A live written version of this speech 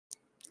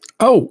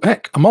Oh,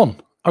 heck, I'm on.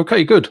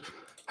 Okay, good.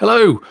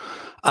 Hello.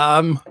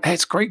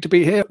 It's great to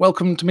be here.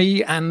 Welcome to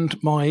me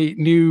and my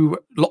new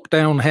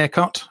lockdown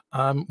haircut,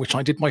 which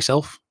I did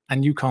myself,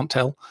 and you can't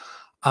tell.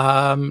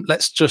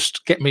 Let's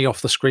just get me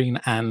off the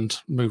screen and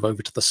move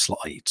over to the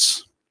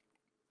slides.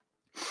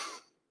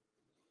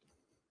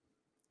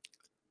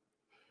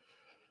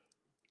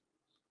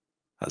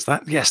 That's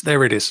that. Yes,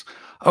 there it is.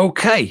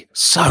 Okay,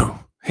 so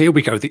here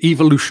we go, the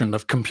evolution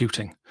of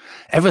computing.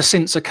 Ever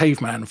since a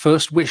caveman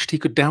first wished he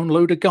could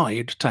download a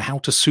guide to how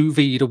to sous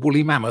vide a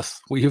woolly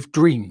mammoth, we have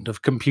dreamed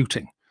of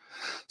computing.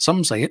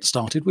 Some say it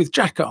started with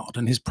Jacquard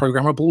and his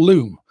programmable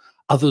loom.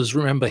 Others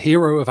remember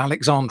Hero of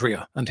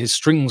Alexandria and his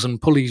strings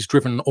and pulleys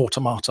driven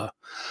automata.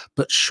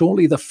 But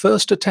surely the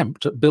first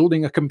attempt at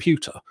building a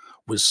computer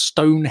was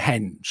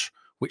Stonehenge,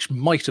 which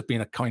might have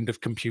been a kind of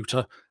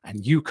computer,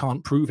 and you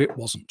can't prove it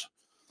wasn't.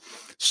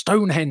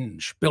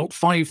 Stonehenge, built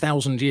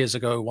 5,000 years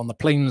ago on the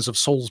plains of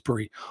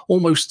Salisbury,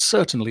 almost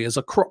certainly as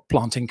a crop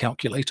planting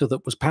calculator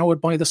that was powered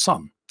by the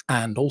sun,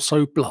 and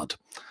also blood.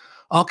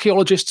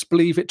 Archaeologists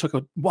believe it took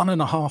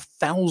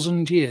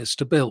 1,500 years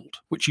to build,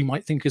 which you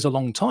might think is a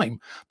long time,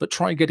 but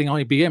try getting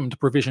IBM to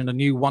provision a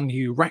new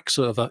 1U rack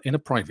server in a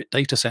private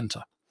data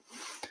center.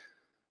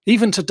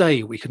 Even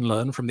today, we can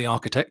learn from the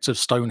architects of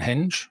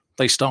Stonehenge.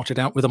 They started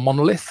out with a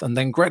monolith and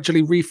then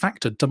gradually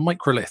refactored to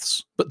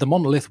microliths, but the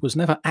monolith was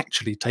never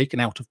actually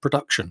taken out of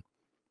production.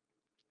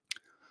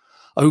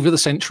 Over the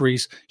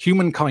centuries,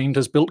 humankind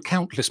has built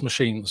countless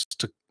machines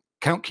to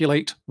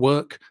calculate,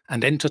 work,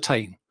 and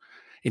entertain.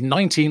 In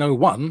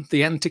 1901,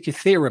 the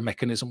Antikythera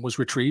Mechanism was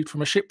retrieved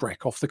from a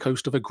shipwreck off the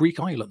coast of a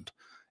Greek island.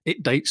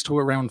 It dates to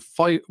around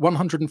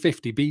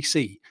 150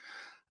 BC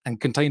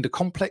and contained a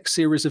complex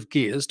series of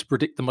gears to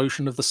predict the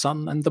motion of the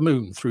sun and the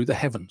moon through the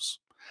heavens.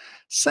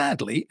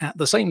 Sadly, at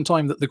the same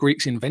time that the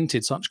Greeks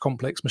invented such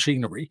complex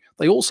machinery,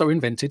 they also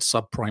invented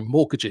subprime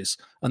mortgages,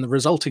 and the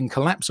resulting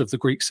collapse of the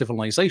Greek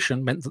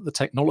civilization meant that the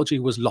technology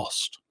was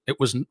lost. It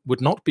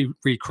would not be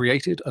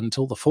recreated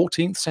until the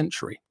 14th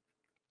century.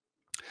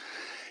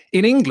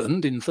 In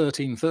England, in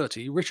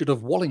 1330, Richard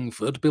of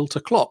Wallingford built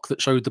a clock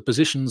that showed the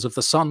positions of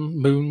the sun,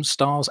 moon,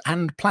 stars,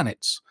 and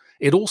planets.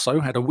 It also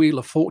had a wheel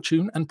of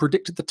fortune and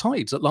predicted the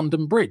tides at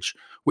London Bridge,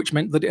 which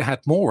meant that it had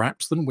more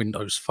apps than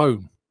Windows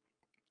Phone.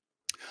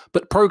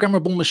 But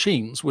programmable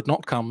machines would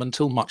not come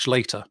until much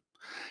later.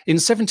 In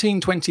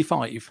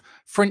 1725,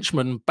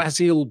 Frenchman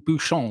Basile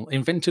Bouchon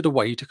invented a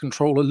way to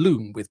control a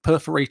loom with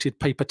perforated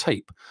paper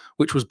tape,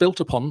 which was built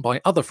upon by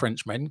other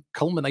Frenchmen,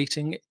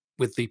 culminating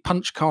with the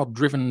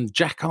punch-card-driven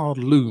Jacquard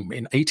Loom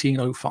in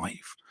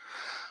 1805.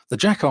 The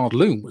Jacquard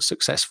Loom was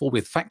successful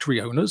with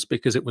factory owners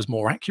because it was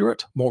more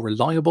accurate, more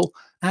reliable,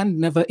 and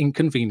never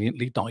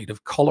inconveniently died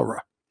of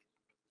cholera.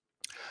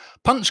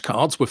 Punch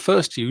cards were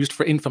first used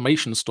for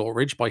information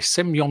storage by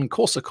Semyon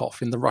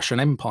Korsakov in the Russian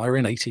Empire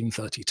in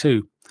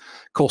 1832.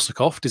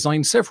 Korsakov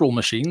designed several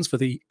machines for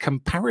the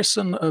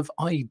comparison of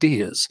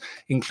ideas,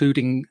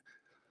 including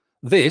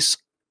this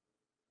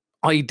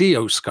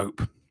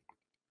ideoscope.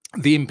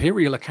 The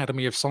Imperial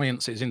Academy of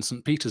Sciences in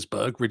St.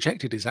 Petersburg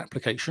rejected his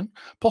application,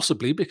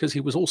 possibly because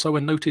he was also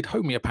a noted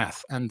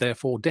homeopath and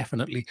therefore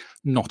definitely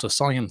not a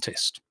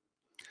scientist.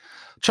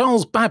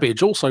 Charles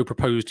Babbage also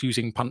proposed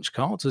using punch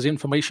cards as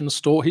information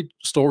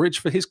storage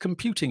for his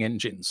computing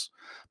engines.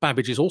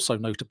 Babbage is also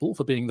notable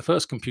for being the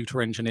first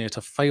computer engineer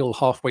to fail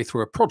halfway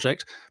through a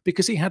project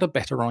because he had a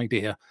better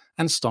idea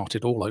and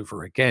started all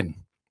over again.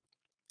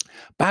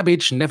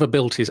 Babbage never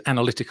built his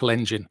analytical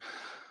engine,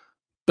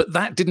 but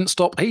that didn't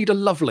stop Ada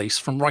Lovelace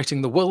from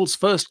writing the world's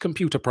first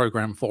computer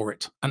program for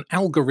it, an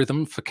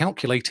algorithm for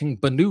calculating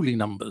Bernoulli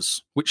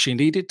numbers, which she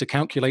needed to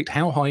calculate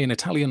how high an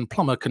Italian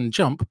plumber can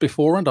jump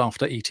before and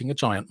after eating a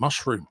giant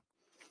mushroom.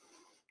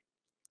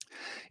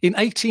 In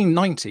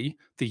 1890,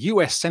 the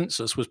US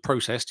Census was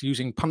processed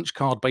using punch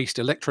card-based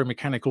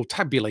electromechanical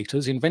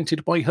tabulators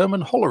invented by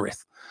Herman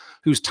Hollerith,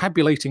 whose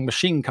tabulating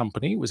machine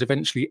company was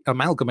eventually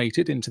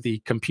amalgamated into the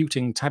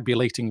Computing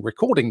Tabulating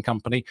Recording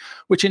Company,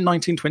 which in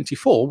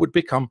 1924 would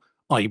become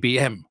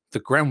IBM, the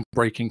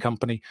groundbreaking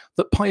company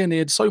that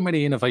pioneered so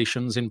many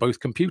innovations in both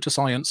computer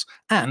science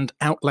and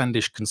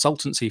outlandish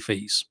consultancy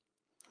fees.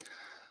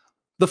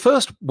 The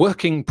first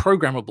working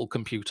programmable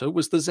computer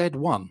was the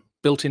Z1,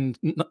 built in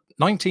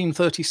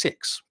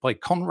 1936 by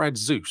Konrad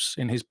Zuse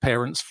in his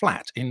parents'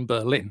 flat in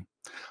Berlin.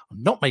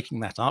 I'm not making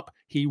that up,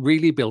 he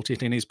really built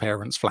it in his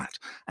parents' flat,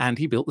 and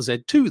he built the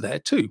Z2 there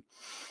too.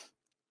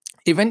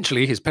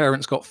 Eventually, his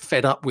parents got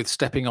fed up with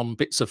stepping on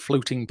bits of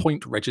floating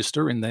point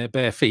register in their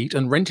bare feet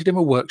and rented him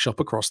a workshop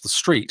across the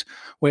street,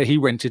 where he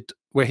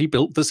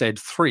built the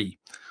Z3,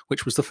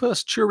 which was the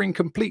first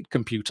Turing-complete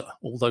computer,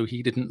 although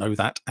he didn't know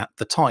that at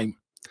the time.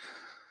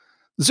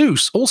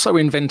 Zeus also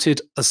invented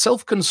a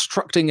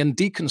self-constructing and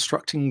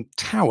deconstructing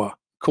tower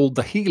called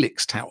the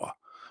Helix Tower,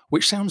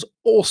 which sounds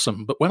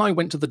awesome, but when I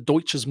went to the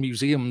Deutsches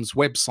Museum's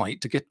website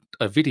to get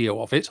a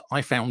video of it,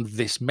 I found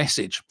this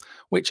message,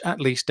 which at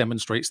least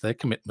demonstrates their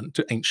commitment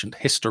to ancient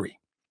history.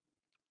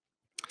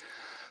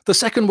 The The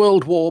Second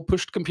World War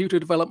pushed computer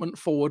development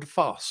forward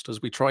fast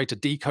as we tried to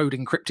decode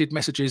encrypted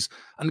messages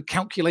and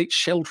calculate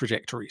shell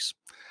trajectories.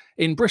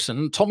 In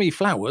Britain, Tommy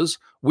Flowers,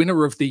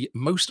 winner of the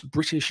Most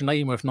British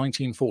Name of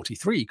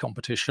 1943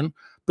 competition,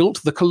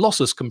 built the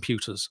Colossus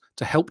computers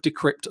to help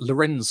decrypt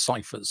Lorenz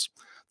ciphers.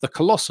 The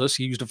Colossus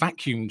used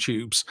vacuum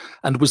tubes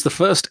and was the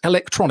first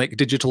electronic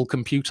digital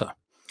computer.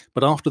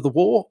 But after the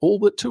war, all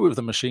but 2 of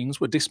the machines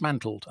were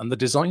dismantled and the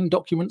design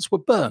documents were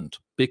burned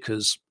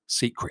because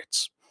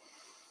secrets.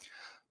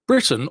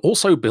 Britain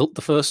also built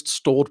the first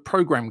stored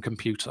program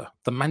computer,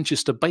 the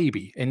Manchester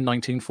Baby, in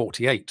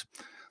 1948.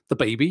 The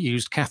Baby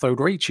used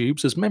cathode ray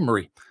tubes as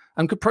memory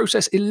and could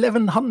process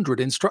 1,100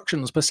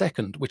 instructions per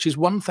second, which is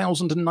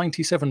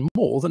 1,097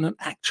 more than an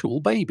actual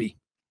baby.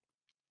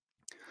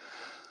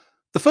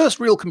 The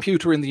first real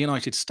computer in the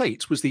United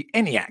States was the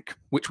ENIAC,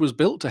 which was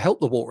built to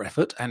help the war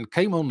effort and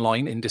came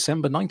online in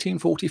December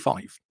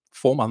 1945,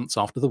 4 months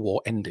after the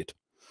war ended.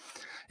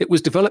 It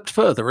was developed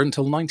further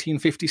until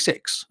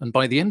 1956, and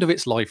by the end of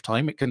its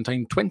lifetime it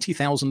contained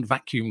 20,000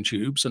 vacuum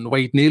tubes and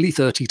weighed nearly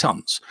 30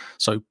 tons,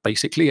 so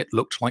basically it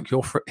looked like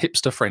your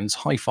hipster friend's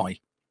hi-fi.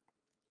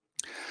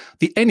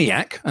 The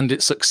ENIAC and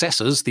its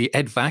successors, the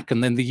EDVAC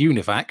and then the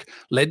UNIVAC,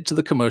 led to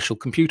the commercial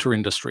computer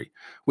industry,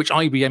 which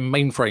IBM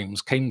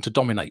mainframes came to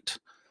dominate.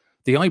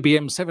 The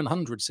IBM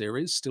 700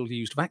 series still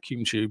used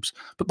vacuum tubes,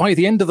 but by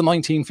the end of the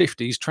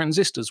 1950s,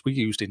 transistors were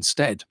used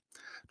instead.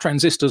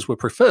 Transistors were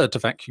preferred to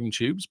vacuum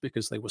tubes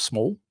because they were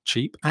small,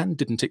 cheap, and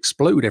didn't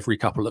explode every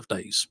couple of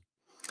days.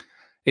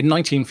 In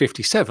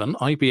 1957,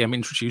 IBM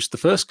introduced the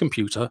first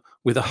computer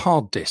with a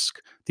hard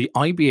disk, the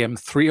IBM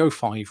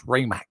 305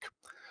 RAMAC.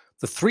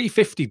 The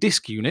 350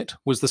 disk unit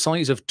was the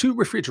size of 2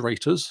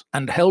 refrigerators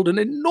and held an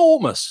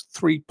enormous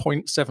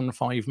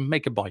 3.75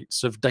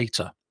 megabytes of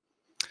data.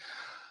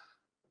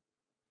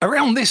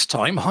 Around this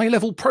time,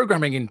 high-level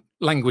programming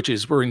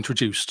languages were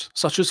introduced,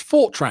 such as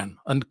Fortran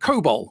and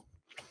COBOL.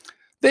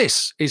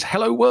 This is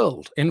Hello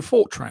World in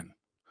Fortran.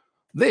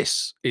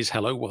 This is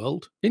Hello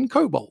World in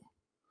COBOL.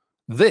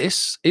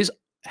 This is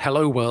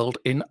Hello World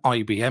in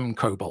IBM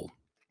COBOL.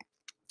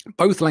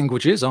 Both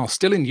languages are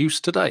still in use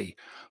today.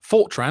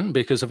 Fortran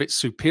because of its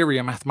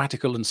superior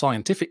mathematical and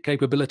scientific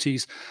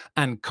capabilities,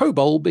 and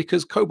COBOL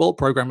because COBOL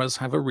programmers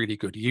have a really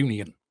good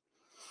union.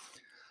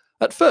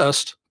 At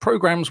first,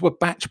 programs were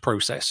batch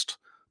processed.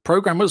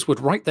 Programmers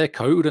would write their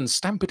code and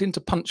stamp it into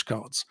punch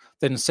cards,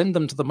 then send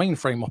them to the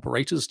mainframe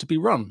operators to be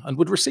run and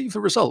would receive the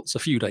results a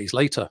few days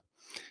later.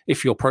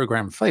 If your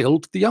program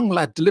failed, the young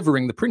lad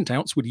delivering the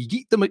printouts would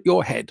yeet them at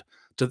your head.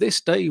 To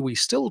this day, we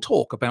still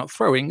talk about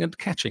throwing and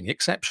catching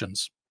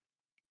exceptions.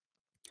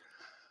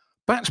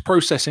 Batch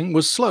processing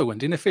was slow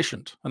and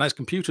inefficient, and as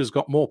computers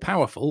got more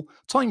powerful,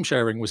 time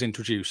sharing was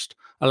introduced,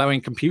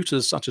 allowing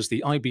computers such as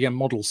the IBM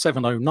Model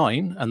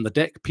 709 and the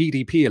DEC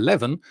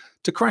PDP-11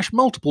 to crash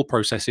multiple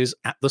processes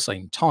at the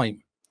same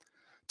time.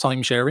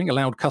 Time sharing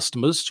allowed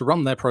customers to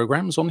run their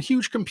programs on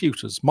huge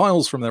computers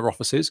miles from their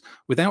offices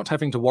without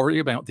having to worry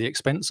about the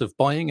expense of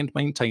buying and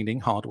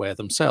maintaining hardware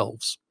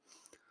themselves.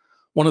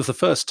 One of the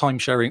first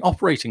time-sharing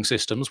operating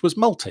systems was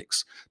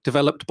Multics,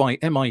 developed by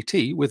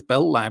MIT with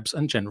Bell Labs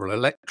and General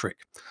Electric.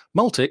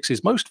 Multics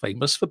is most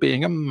famous for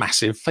being a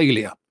massive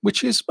failure,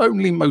 which is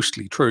only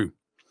mostly true.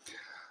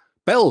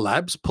 Bell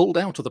Labs pulled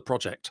out of the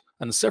project,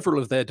 and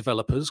several of their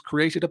developers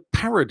created a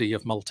parody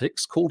of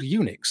Multics called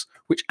Unix,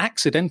 which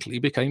accidentally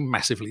became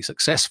massively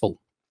successful.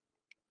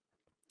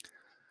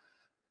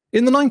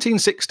 In the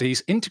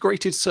 1960s,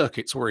 integrated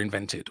circuits were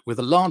invented with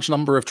a large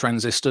number of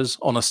transistors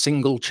on a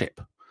single chip.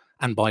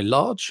 And by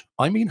large,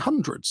 I mean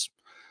hundreds.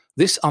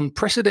 This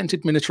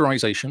unprecedented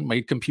miniaturization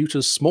made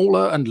computers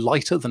smaller and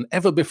lighter than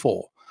ever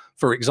before.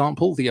 For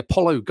example, the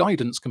Apollo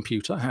guidance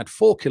computer had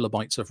 4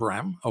 kilobytes of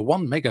RAM, a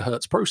 1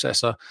 megahertz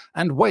processor,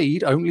 and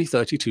weighed only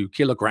 32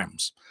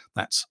 kilograms.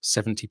 That's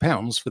 70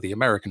 pounds for the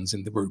Americans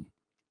in the room.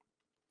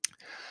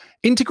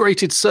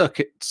 Integrated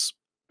circuits.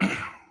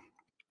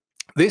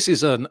 This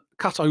is a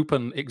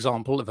cut-open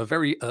example of a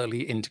very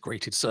early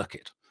integrated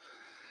circuit.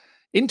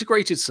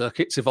 Integrated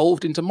circuits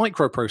evolved into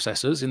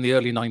microprocessors in the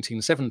early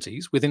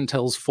 1970s with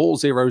Intel's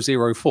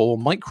 4004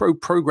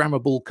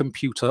 microprogrammable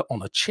computer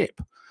on a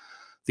chip.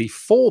 The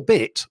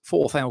 4-bit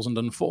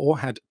 4004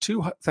 had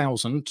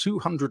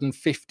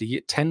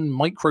 2,250 10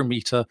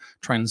 micrometer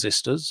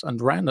transistors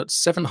and ran at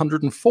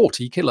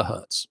 740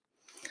 kilohertz.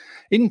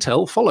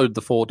 Intel followed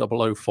the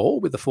 4004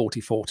 with the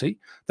 4040,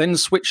 then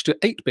switched to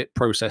 8-bit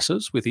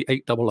processors with the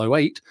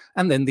 8008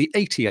 and then the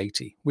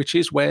 8080, which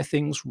is where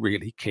things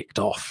really kicked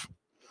off.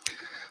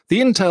 The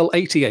Intel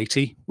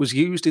 8080 was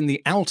used in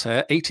the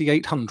Altair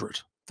 8800,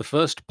 the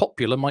first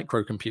popular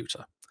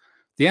microcomputer.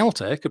 The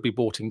Altair could be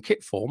bought in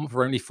kit form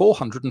for only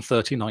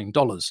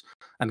 $439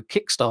 and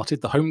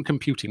kick-started the home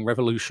computing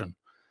revolution.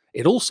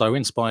 It also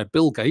inspired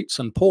Bill Gates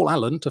and Paul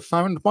Allen to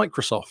found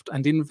Microsoft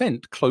and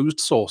invent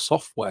closed-source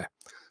software,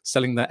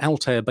 selling their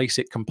Altair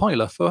Basic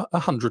compiler for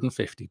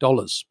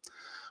 $150.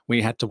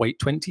 We had to wait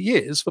 20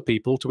 years for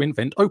people to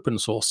invent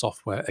open-source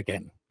software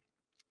again.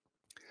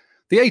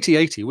 The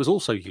 8080 was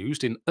also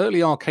used in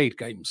early arcade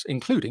games,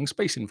 including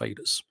Space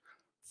Invaders.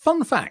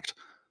 Fun fact,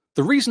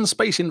 the reason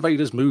Space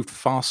Invaders moved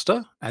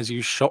faster as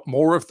you shot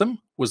more of them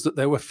was that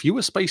there were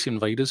fewer Space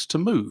Invaders to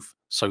move,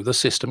 so the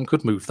system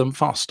could move them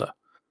faster.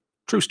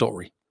 True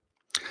story.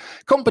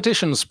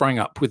 Competition sprang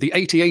up with the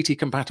 8080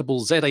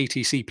 compatible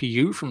Z80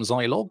 CPU from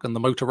Zilog and the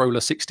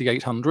Motorola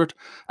 6800,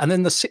 and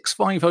then the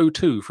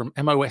 6502 from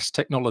MOS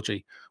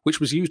Technology,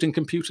 which was used in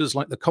computers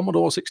like the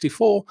Commodore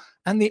 64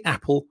 and the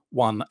Apple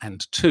I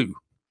and II.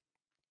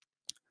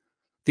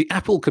 The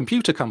Apple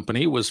Computer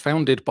Company was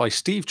founded by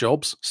Steve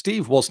Jobs,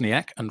 Steve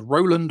Wozniak, and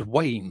Roland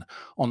Wayne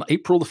on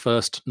April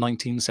 1st,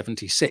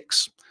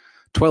 1976.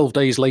 12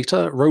 days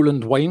later,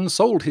 Roland Wayne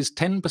sold his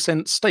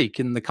 10% stake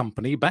in the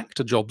company back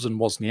to Jobs and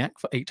Wozniak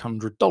for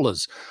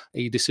 $800,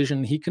 a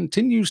decision he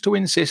continues to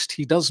insist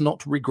he does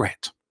not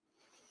regret.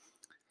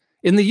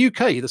 In the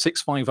UK, the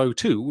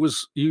 6502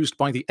 was used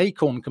by the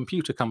Acorn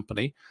Computer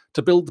Company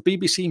to build the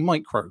BBC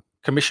Micro,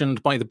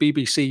 commissioned by the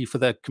BBC for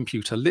their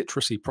computer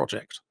literacy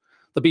project.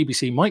 The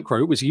BBC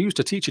Micro was used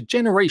to teach a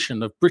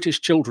generation of British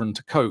children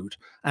to code,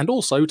 and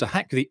also to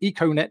hack the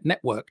Econet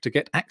network to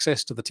get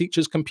access to the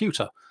teacher's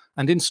computer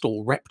and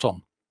install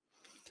Repton.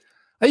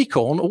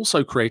 Acorn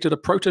also created a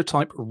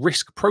prototype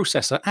RISC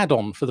processor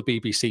add-on for the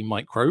BBC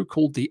Micro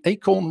called the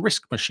Acorn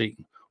RISC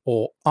Machine,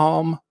 or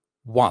ARM1.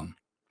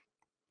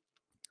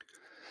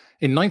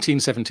 In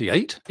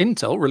 1978,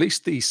 Intel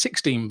released the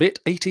 16-bit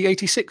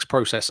 8086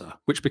 processor,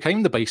 which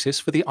became the basis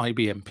for the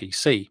IBM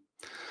Pc.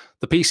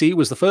 The PC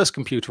was the first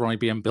computer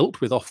IBM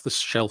built with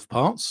off-the-shelf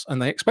parts,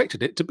 and they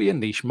expected it to be a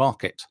niche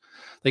market.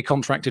 They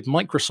contracted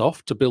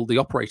Microsoft to build the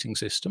operating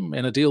system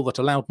in a deal that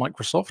allowed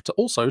Microsoft to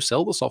also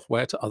sell the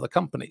software to other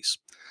companies.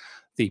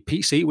 The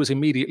PC was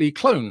immediately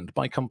cloned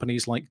by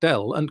companies like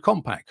Dell and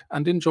Compaq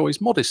and enjoys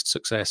modest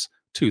success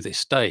to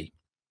this day.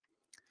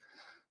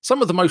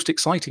 Some of the most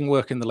exciting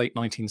work in the late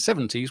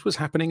 1970s was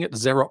happening at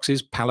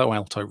Xerox's Palo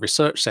Alto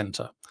Research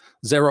Center.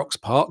 Xerox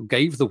PARC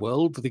gave the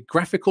world the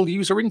graphical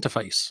user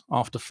interface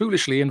after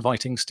foolishly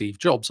inviting Steve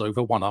Jobs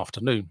over one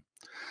afternoon.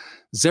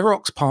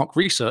 Xerox PARC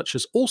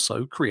researchers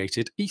also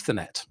created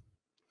Ethernet.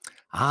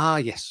 Ah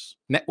yes,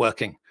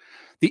 networking.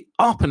 The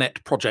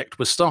Arpanet project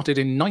was started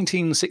in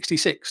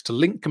 1966 to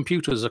link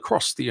computers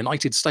across the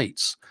United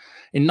States.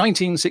 In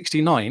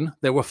 1969,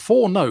 there were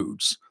 4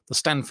 nodes: the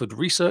Stanford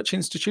Research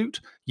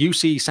Institute,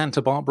 UC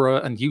Santa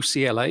Barbara and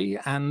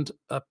UCLA, and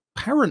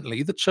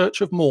apparently the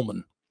Church of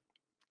Mormon.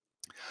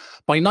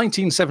 By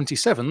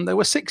 1977, there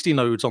were 60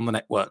 nodes on the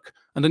network,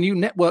 and a new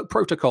network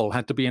protocol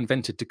had to be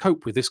invented to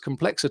cope with this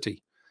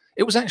complexity.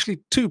 It was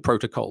actually 2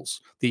 protocols.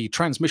 The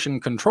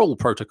Transmission Control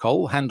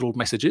Protocol handled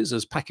messages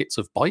as packets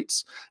of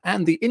bytes,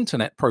 and the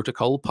Internet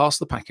Protocol passed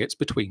the packets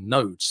between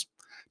nodes.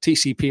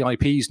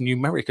 TCP/IP's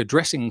numeric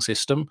addressing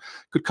system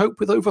could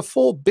cope with over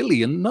 4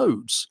 billion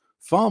nodes,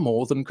 far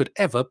more than could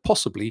ever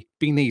possibly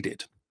be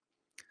needed.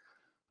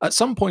 At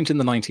some point in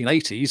the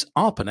 1980s,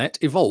 Arpanet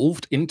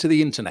evolved into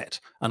the Internet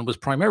and was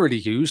primarily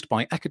used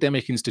by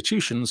academic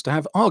institutions to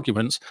have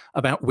arguments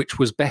about which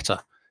was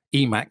better,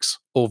 Emacs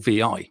or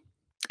VI.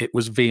 It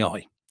was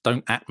VI.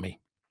 Don't at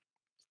me.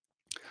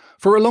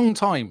 For a long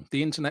time,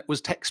 the Internet was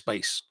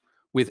text-based,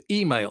 with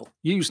email,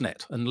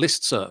 Usenet, and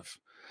listserv.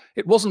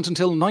 It wasn't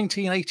until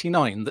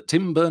 1989 that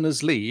Tim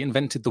Berners-Lee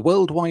invented the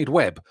World Wide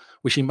Web,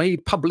 which he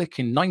made public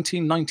in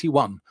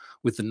 1991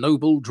 with the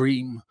noble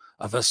dream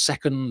of a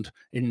second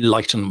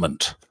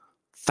enlightenment.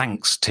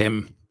 Thanks,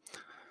 Tim.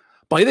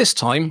 By this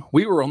time,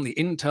 we were on the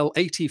Intel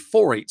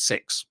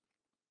 8486,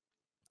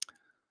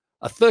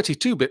 a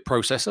 32-bit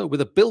processor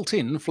with a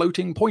built-in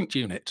floating point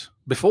unit.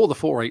 Before the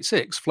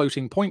 486,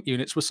 floating point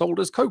units were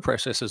sold as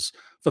coprocessors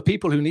for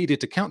people who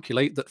needed to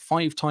calculate that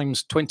 5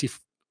 times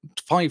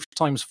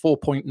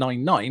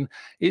 4.99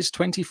 is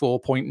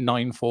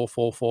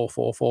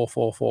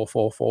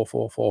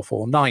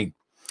 24.9444444444449.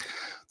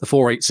 The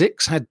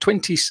 486 had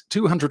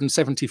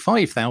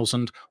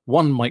 275,000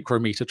 1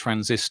 micrometer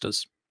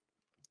transistors.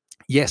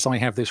 Yes, I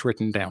have this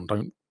written down,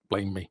 don't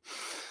blame me.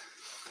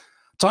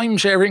 Time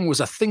sharing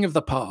was a thing of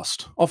the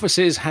past.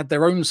 Offices had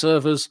their own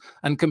servers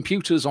and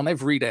computers on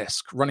every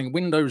desk, running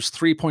Windows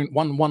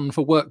 3.11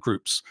 for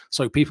workgroups,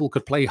 so people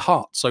could play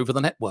Hearts over the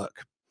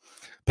network.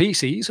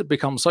 PCs had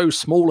become so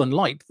small and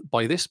light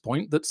by this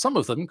point that some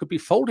of them could be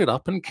folded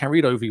up and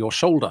carried over your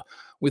shoulder,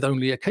 with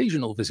only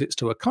occasional visits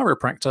to a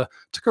chiropractor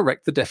to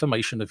correct the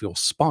deformation of your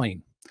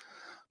spine.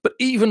 But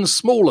even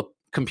smaller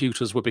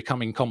computers were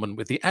becoming common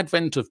with the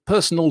advent of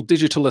personal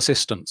digital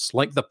assistants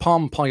like the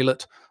Palm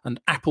Pilot and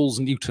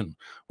Apple's Newton,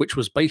 which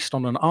was based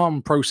on an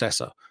ARM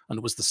processor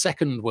and was the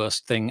second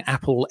worst thing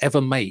Apple ever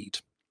made.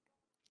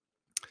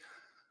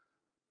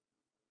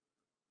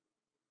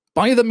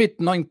 By the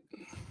mid-90s,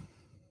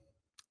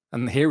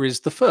 and here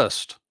is the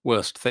first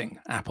worst thing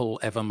Apple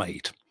ever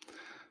made.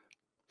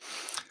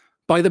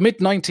 By the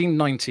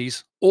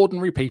mid-1990s,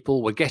 ordinary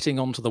people were getting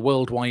onto the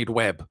World Wide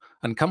Web,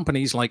 and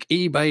companies like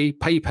eBay,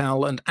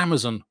 PayPal, and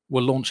Amazon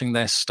were launching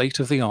their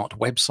state-of-the-art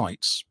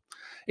websites.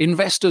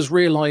 Investors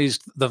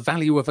realized the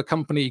value of a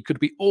company could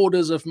be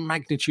orders of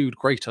magnitude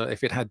greater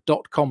if it had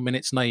 .com in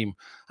its name,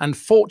 and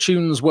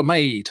fortunes were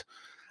made.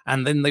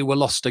 And then they were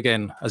lost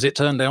again, as it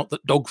turned out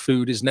that dog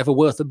food is never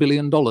worth $1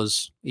 billion,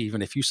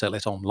 even if you sell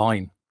it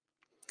online.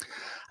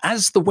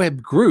 As the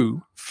web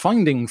grew,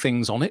 finding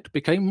things on it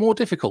became more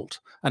difficult,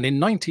 and in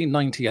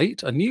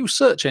 1998 a new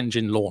search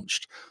engine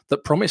launched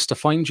that promised to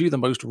find you the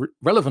most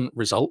relevant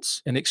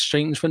results in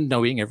exchange for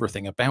knowing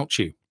everything about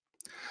you.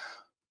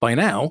 By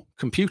now,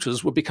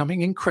 computers were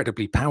becoming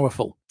incredibly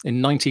powerful.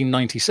 In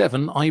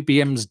 1997,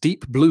 IBM's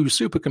Deep Blue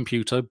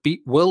supercomputer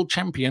beat world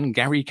champion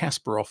Garry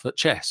Kasparov at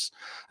chess,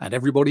 and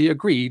everybody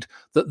agreed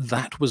that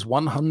that was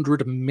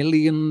 $100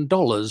 million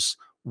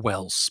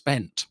well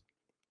spent.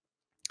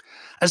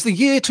 As the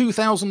year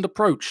 2000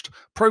 approached,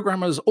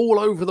 programmers all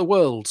over the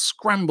world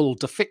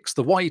scrambled to fix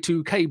the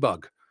Y2K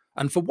bug.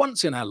 And for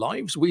once in our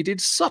lives, we did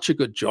such a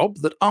good job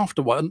that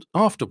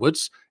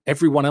afterwards,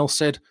 everyone else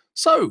said,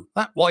 "So,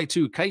 that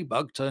Y2K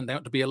bug turned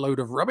out to be a load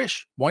of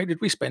rubbish. Why did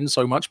we spend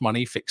so much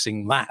money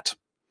fixing that?"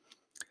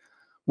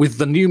 With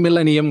the new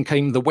millennium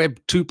came the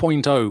Web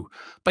 2.0,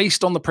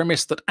 based on the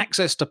premise that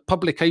access to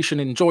publication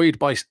enjoyed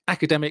by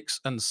academics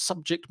and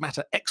subject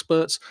matter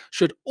experts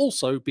should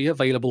also be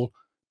available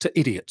to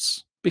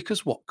idiots.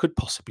 Because what could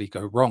possibly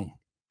go wrong?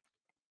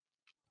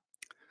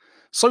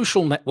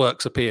 Social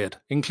networks appeared,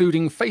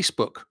 including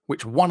Facebook,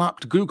 which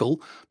one-upped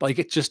Google by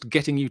just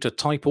getting you to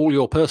type all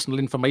your personal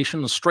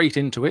information straight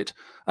into it,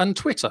 and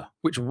Twitter,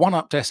 which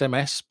one-upped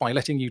SMS by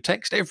letting you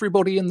text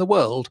everybody in the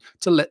world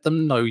to let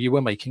them know you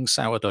were making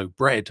sourdough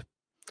bread.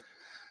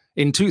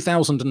 In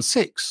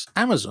 2006,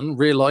 Amazon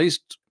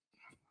realized...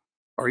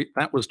 Sorry,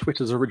 that was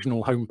Twitter's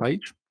original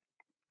homepage.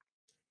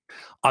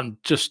 I'm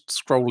just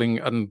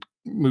scrolling and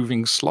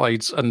moving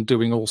slides and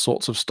doing all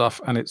sorts of stuff,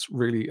 and it's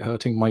really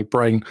hurting my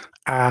brain.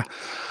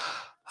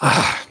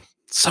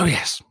 So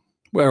yes,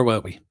 where were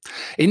we?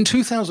 In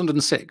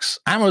 2006,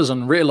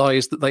 Amazon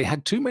realized that they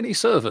had too many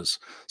servers,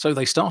 so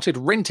they started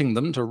renting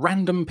them to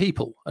random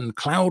people, and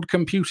cloud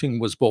computing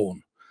was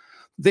born.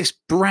 This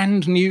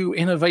brand new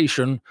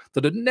innovation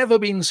that had never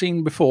been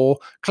seen before,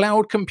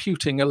 cloud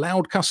computing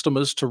allowed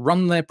customers to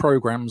run their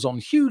programs on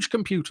huge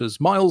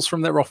computers miles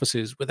from their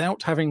offices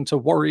without having to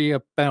worry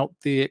about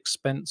the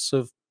expense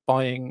of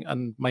buying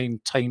and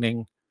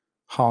maintaining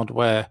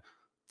hardware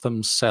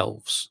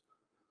themselves.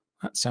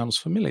 That sounds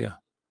familiar.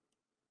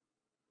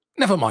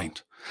 Never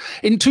mind.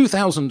 In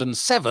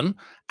 2007,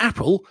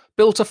 Apple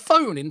built a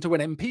phone into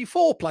an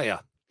MP4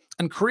 player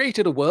and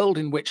created a world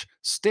in which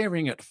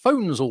staring at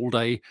phones all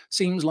day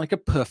seems like a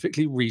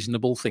perfectly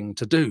reasonable thing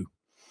to do.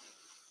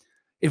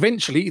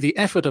 Eventually, the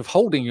effort of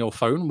holding your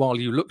phone while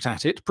you looked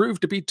at it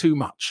proved to be too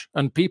much,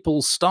 and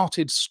people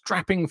started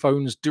strapping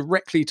phones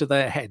directly to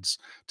their heads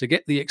to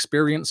get the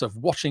experience of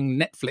watching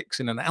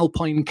Netflix in an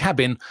alpine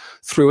cabin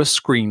through a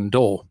screen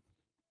door.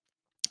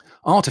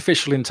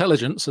 Artificial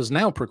intelligence has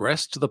now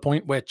progressed to the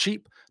point where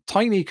cheap,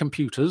 tiny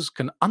computers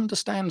can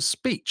understand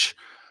speech,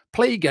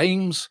 play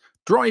games,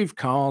 drive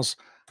cars,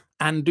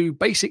 and do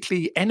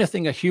basically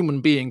anything a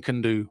human being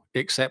can do,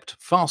 except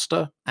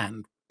faster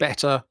and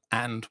better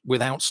and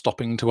without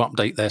stopping to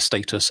update their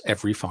status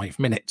every 5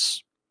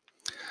 minutes.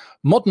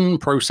 Modern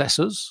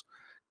processors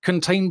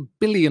contain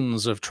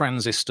billions of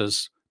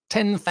transistors,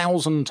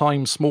 10,000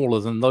 times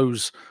smaller than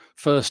those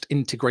first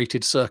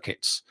integrated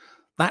circuits.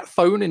 That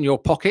phone in your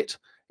pocket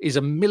is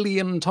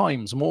 1,000,000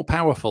 times more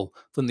powerful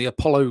than the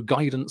Apollo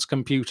guidance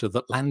computer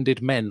that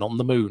landed men on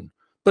the moon.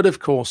 But of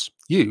course,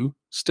 you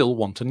still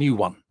want a new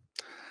one.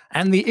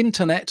 And the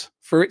internet,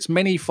 for its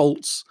many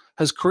faults,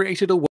 has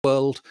created a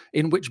world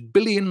in which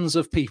billions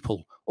of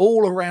people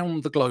all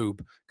around the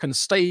globe can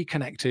stay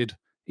connected,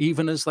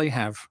 even as they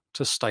have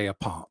to stay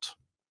apart.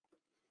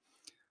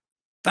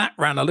 That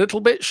ran a little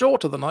bit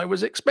shorter than I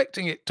was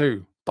expecting it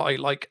to, by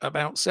like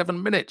about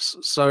 7 minutes.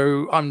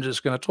 So I'm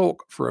just going to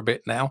talk for a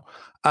bit now.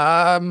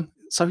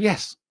 So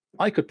yes,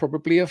 I could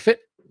probably have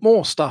fit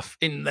more stuff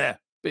in there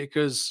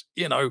because,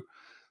 you know,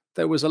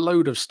 there was a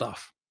load of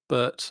stuff,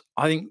 but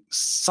I think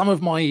some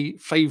of my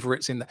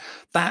favorites in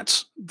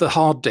that, the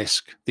hard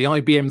disk, the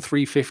IBM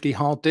 350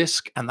 hard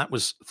disk, and that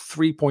was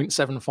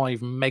 3.75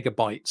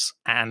 megabytes,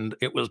 and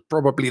it was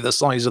probably the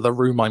size of the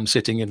room I'm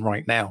sitting in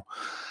right now.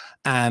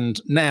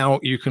 And now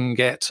you can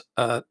get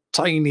a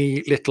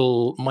tiny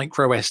little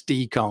micro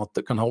SD card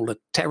that can hold a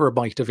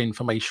terabyte of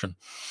information.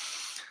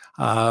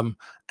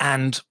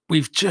 And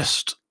we've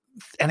just...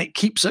 And it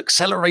keeps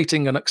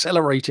accelerating and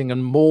accelerating,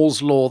 and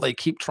Moore's law, they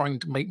keep trying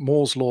to make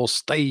Moore's law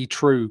stay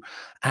true,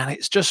 and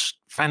it's just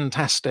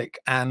fantastic.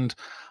 And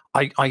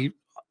I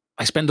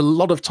spend a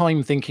lot of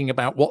time thinking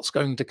about what's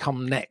going to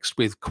come next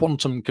with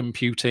quantum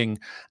computing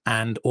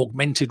and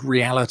augmented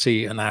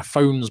reality and our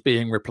phones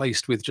being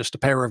replaced with just a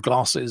pair of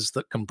glasses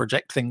that can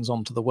project things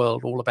onto the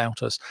world all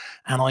about us.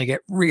 And I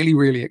get really,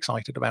 really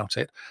excited about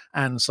it.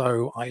 And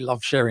so I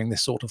love sharing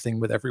this sort of thing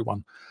with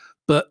everyone.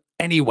 But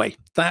anyway,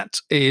 that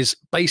is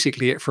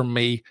basically it from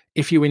me.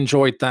 If you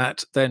enjoyed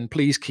that, then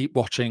please keep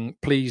watching.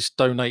 Please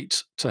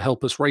donate to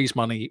help us raise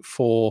money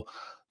for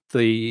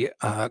the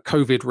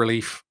COVID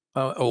relief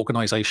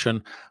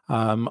organization.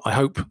 I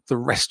hope the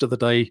rest of the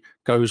day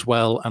goes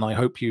well, and I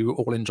hope you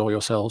all enjoy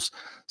yourselves.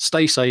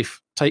 Stay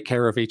safe, take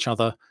care of each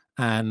other,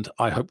 and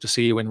I hope to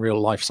see you in real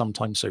life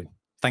sometime soon.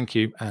 Thank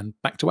you, and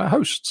back to our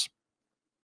hosts.